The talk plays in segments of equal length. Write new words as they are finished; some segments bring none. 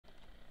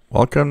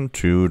Welcome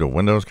to the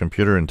Windows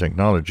Computer and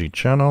Technology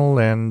channel,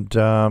 and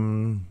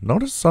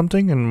notice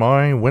something in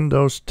my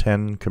Windows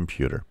 10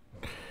 computer.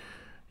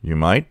 You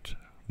might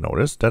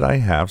notice that I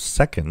have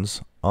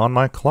seconds on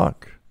my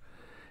clock,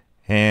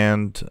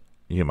 and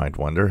you might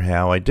wonder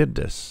how I did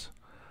this.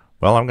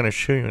 Well, I'm going to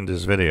show you in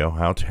this video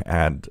how to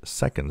add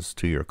seconds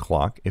to your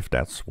clock if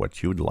that's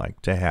what you'd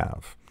like to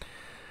have.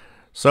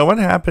 So what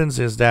happens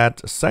is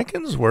that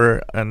seconds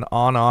were an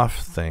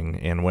on-off thing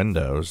in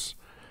Windows.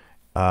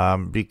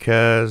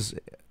 Because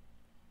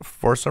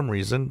for some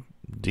reason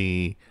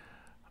the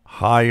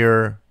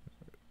higher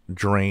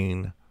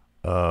drain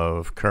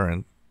of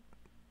current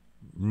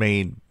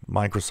made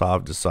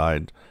Microsoft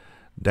decide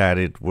that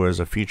it was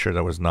a feature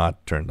that was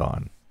not turned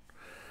on.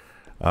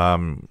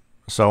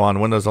 So on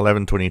Windows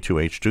 11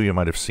 22H2 you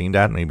might have seen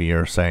that. Maybe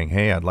you're saying,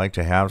 hey, I'd like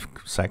to have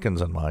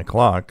seconds on my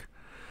clock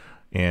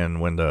in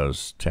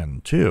Windows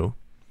 10 2.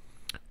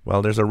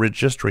 Well, there's a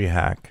registry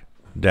hack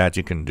that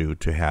you can do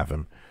to have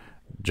them.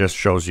 Just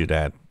shows you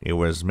that it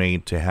was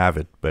made to have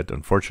it, but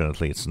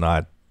unfortunately it's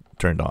not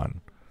turned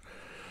on.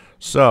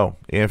 So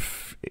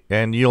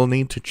and you'll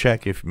need to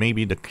check if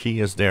maybe the key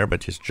is there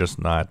but it's just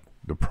not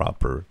the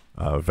proper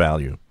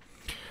value.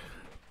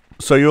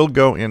 So you'll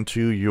go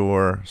into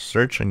your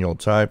search and you'll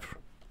type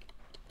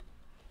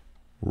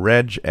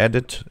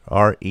regedit,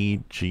 R-E-G-E-D-I-T,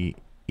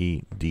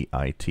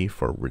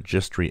 for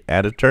registry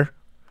editor.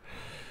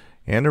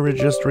 And the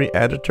registry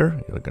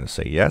editor, you're going to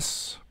say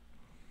yes.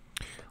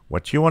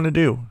 What you want to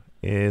do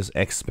is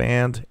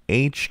expand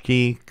H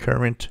key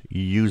current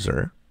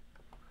user.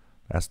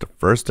 That's the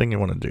first thing you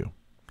want to do.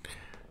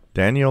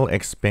 Then you'll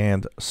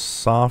expand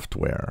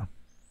software.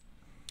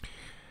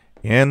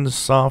 In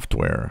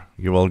software,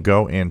 you will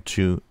go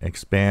into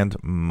expand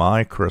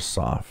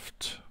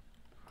Microsoft.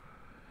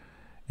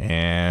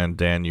 And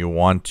then you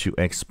want to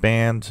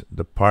expand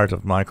the part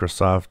of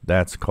Microsoft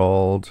that's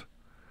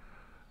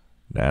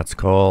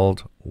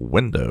called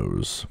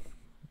Windows.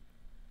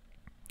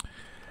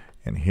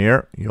 And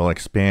here you'll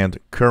expand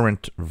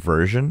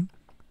CurrentVersion.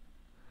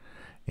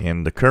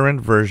 In the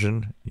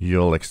CurrentVersion,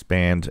 you'll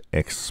expand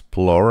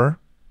Explorer.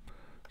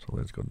 So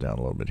let's go down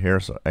a little bit here.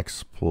 So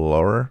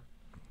Explorer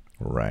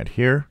right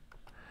here.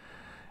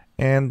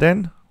 And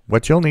then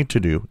what you'll need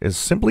to do is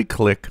simply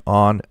click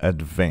on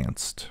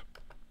Advanced.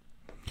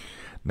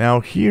 Now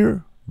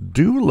here,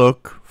 do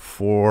look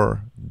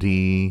for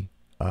the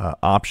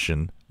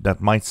option that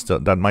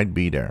might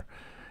be there.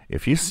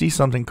 If you see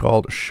something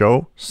called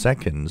Show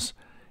Seconds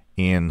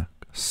in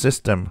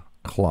System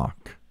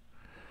Clock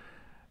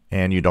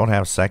and you don't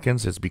have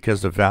seconds, it's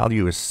because the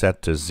value is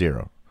set to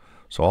 0.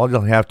 So all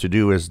you'll have to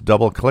do is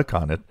double click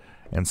on it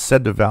and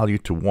set the value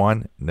to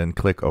 1 and then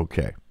click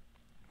OK.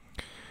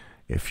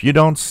 If you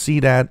don't see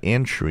that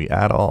entry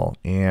at all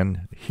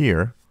in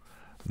here,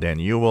 then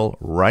you will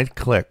right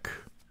click,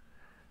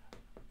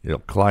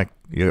 you'll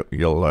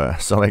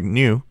select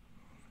new,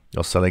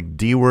 you'll select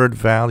Dword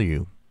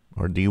value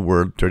or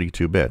Dword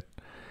 32-bit,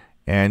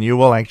 and you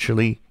will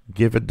actually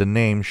give it the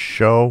name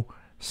Show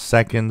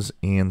Seconds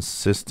in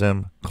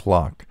System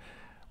Clock.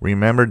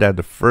 Remember that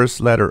the first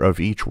letter of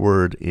each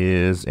word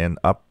is in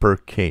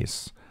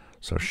uppercase.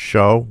 So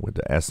show with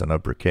the S in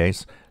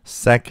uppercase,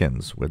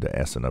 seconds with the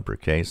S in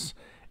uppercase,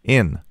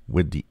 in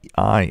with the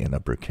I in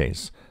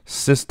uppercase,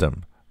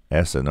 system,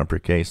 S in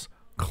uppercase,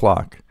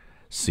 clock,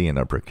 C in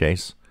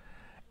uppercase.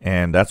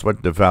 And that's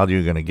what the value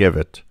you're going to give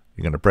it.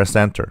 You're going to press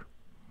enter.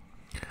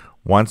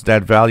 Once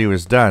that value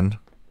is done,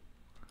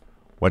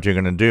 what you're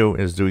going to do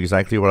is do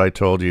exactly what I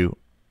told you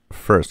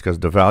first, because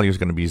the value is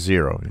going to be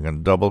 0. You're going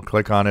to double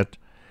click on it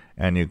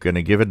and you're going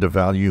to give it the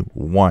value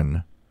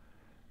 1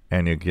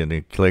 and you're going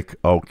to click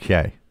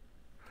OK.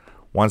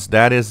 Once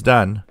that is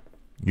done,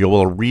 you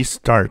will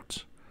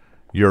restart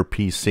your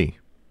PC.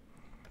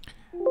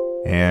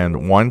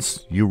 And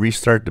once you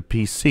restart the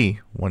PC,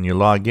 when you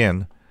log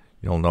in,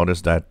 you'll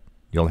notice that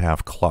you'll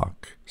have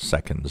clock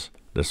seconds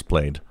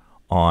displayed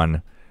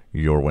on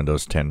your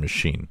Windows 10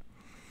 machine.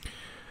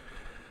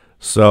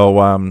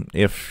 So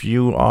if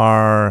you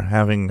are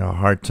having a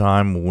hard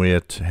time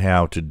with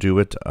how to do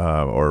it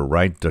or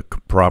write the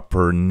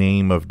proper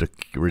name of the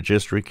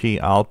registry key,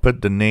 I'll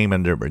put the name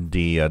and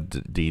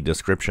the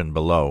description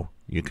below.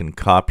 You can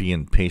copy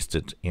and paste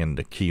it in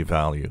the key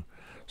value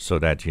so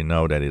that you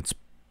know that it's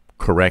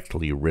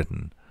correctly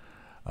written.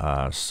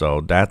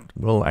 So that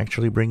will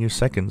actually bring you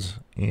seconds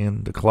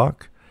in the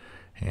clock.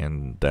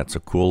 And that's a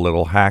cool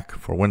little hack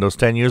for Windows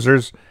 10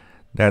 users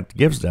that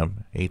gives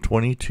them a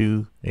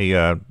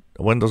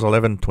Windows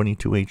 11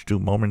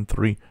 22H2 Moment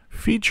 3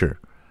 feature,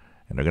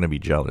 and they're going to be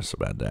jealous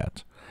about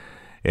that.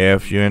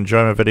 If you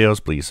enjoy my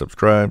videos, please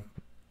subscribe,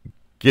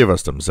 give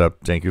us thumbs up.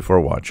 Thank you for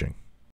watching.